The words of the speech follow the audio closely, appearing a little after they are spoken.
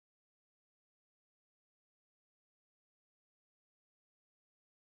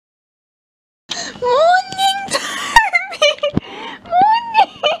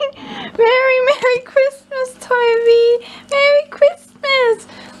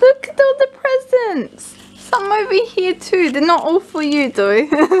presents. Some over here too. They're not all for you though.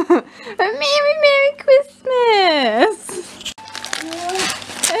 Merry Christmas.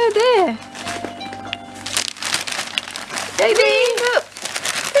 Oh, there. Toby, look.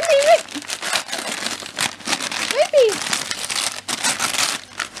 Toby, look. Toby.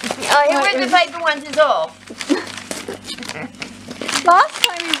 Oh, he ripped the paper once it's off. Last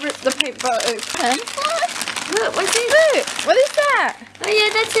time we ripped the paper open. Look, what's this? Look, what is that? Oh yeah,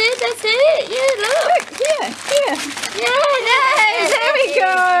 that's it, that's it. Yeah, look. Look, here. Yeah, There we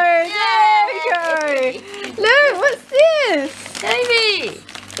go. There we go. Look, what's this? Toby.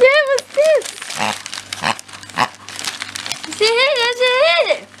 Yeah, what's this? That's it, that's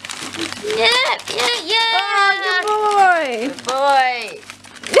it. Yeah. Oh, good boy. Good boy.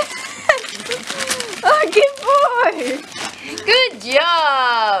 Oh, good boy. Good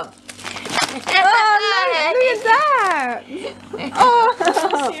job. Oh, look at that. Oh.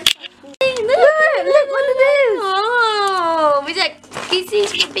 Look what it is. Oh, was that Kissy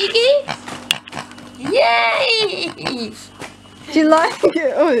Biggie? Yay! Do you like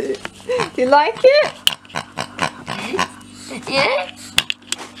it? Oh, do you like it? Yeah?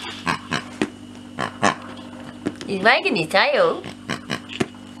 He's wagging his tail.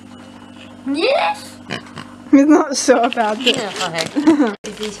 Yes! He's not sure about it.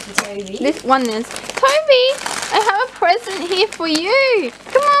 Is this for Toby? This one is. Toby, I have a present here for you.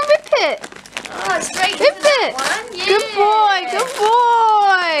 Come on, rip it. Oh, straight Rip into that it. one. Yeah. Good boy, good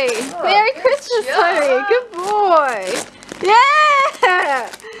boy. Oh, Merry Christmas, Toby. Good boy. Yeah.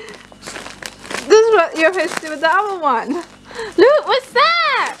 This is what you're supposed to do with the other one. Look, what's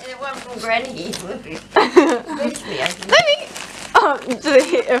that? And it went from Granny. Let me. Oh, did it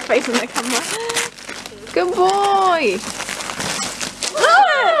hit her face on the camera? Good boy. Oh,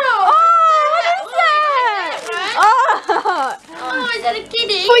 what is that? Oh, is that a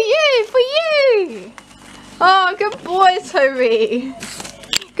kitty? For you. Oh, good boy, Toby.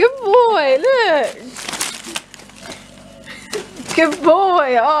 Good boy, look. Good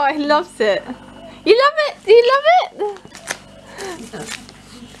boy. Oh, he loves it. You love it? Do you love it?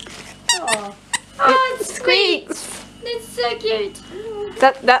 Oh, it squeaks. That's so cute.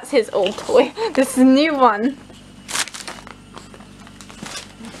 That's his old toy. This is a new one.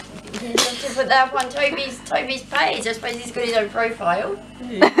 You'd have to put that up on Toby's page. I suppose he's got his own profile.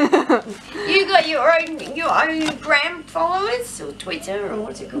 You got your own gram followers or Twitter or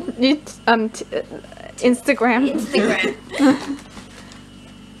what's it called? Instagram. Instagram.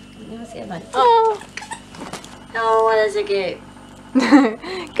 Oh. Oh, that's so cute.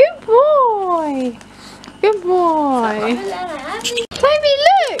 Good boy. Good boy. Toby,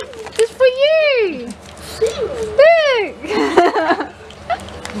 look. It's for you. Look.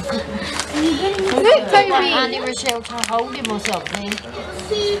 Look, Toby. Auntie Rochelle to hold him or something.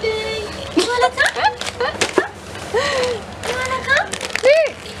 You wanna come? You wanna come?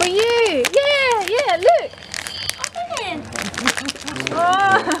 Look, for you. Yeah, look.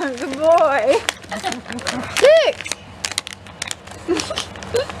 Oh, good boy. Look.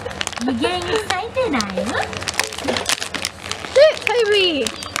 You're getting excited, are you? Look, Toby.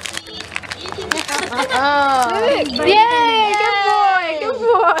 Oh. Look. Yay, good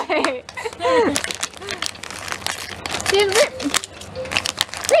boy. Yeah, rip.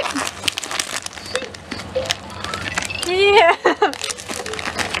 Yeah.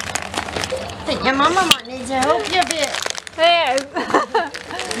 I think your mama might need to help you a bit. Yes.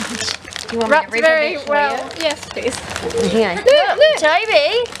 You want Wrapped me to rip very a bit for well. you? Yes, please. Yeah. Look. Toby.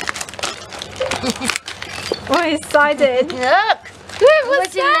 Oh, he's excited. Look. Look,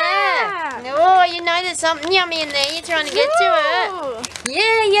 What's in that? there? Oh, you know there's something yummy in there. You're trying to get to it. Oh.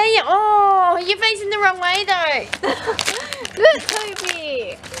 Yeah. Oh, you're facing the wrong way though. Look,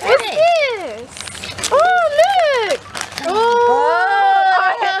 Toby. What's this? Oh, look.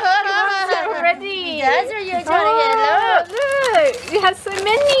 Oh, he wants it already. That's what you're trying to get. Look. You have so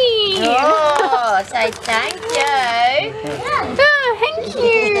many. Oh, say thank you. Oh, thank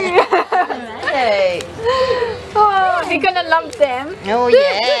you. Hey. Oh, you're gonna love them. Oh, Look,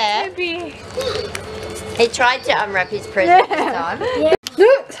 yeah. Look, Toby. He tried to unwrap his present this time. Yeah.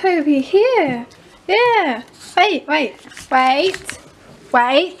 Look, Toby, here. Yeah. Wait.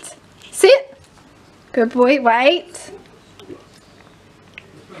 Sit. Good boy, wait.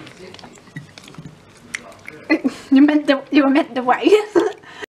 You were meant to wait.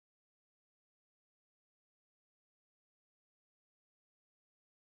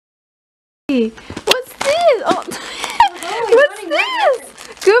 What's this? Oh, what's this?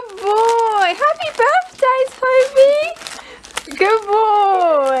 Good boy. Happy birthday, Toby. Good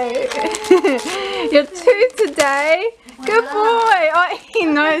boy. You're 2 today. Good boy. Oh, he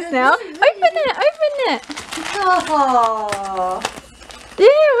knows now. Open it, open it. Oh.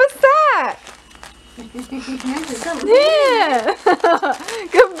 Yeah, what's that? Yeah.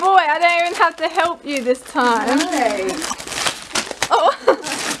 Good boy. I don't even have to help you this time. No. Oh.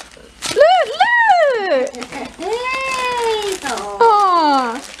 Look.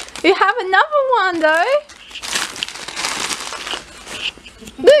 Oh. You have another one though.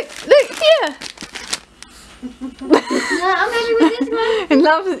 Look here. No, I'm happy with this one.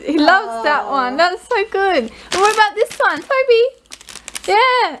 He loves that one. That's so good. And what about this one, Toby?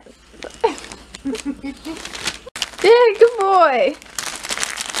 Yeah. Yeah, good boy.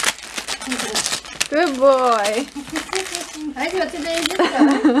 Good boy.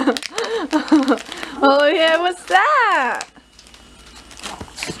 Oh yeah, what's that?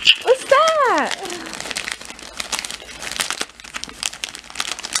 What's that?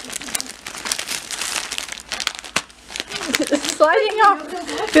 It's sliding off.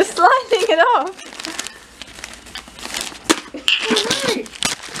 You're sliding it off.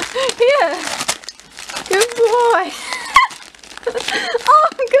 Yeah. Good boy. Oh,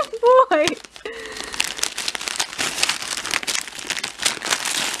 good boy.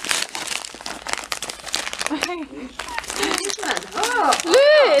 Oh.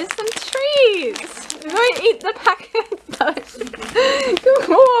 Look, some trees. We won't eat the packet though. Good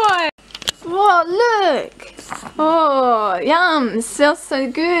boy. Whoa, look. Oh, yum. It smells so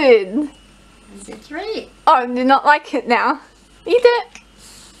good. It's a treat. Oh, I do not like it now. Eat it.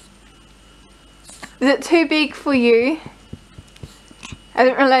 Is it too big for you? I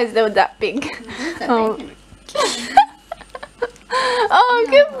didn't realise they were that big. Oh. Oh,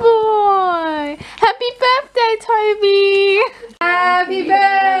 good boy. Happy birthday, Toby. Happy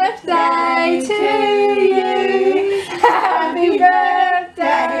birthday to you. Happy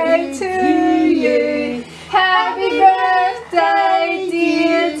birthday to you. Happy birthday,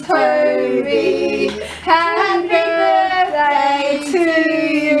 dear Toby. Happy birthday to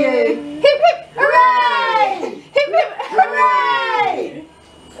you. Hip hip hooray! Hip hip hooray!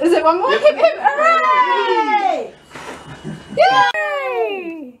 Is it one more? Hip hip hooray!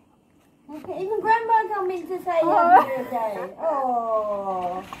 Yay! Okay, even Grandma coming to say happy birthday.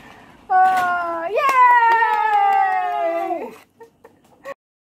 Oh. Oh, yay!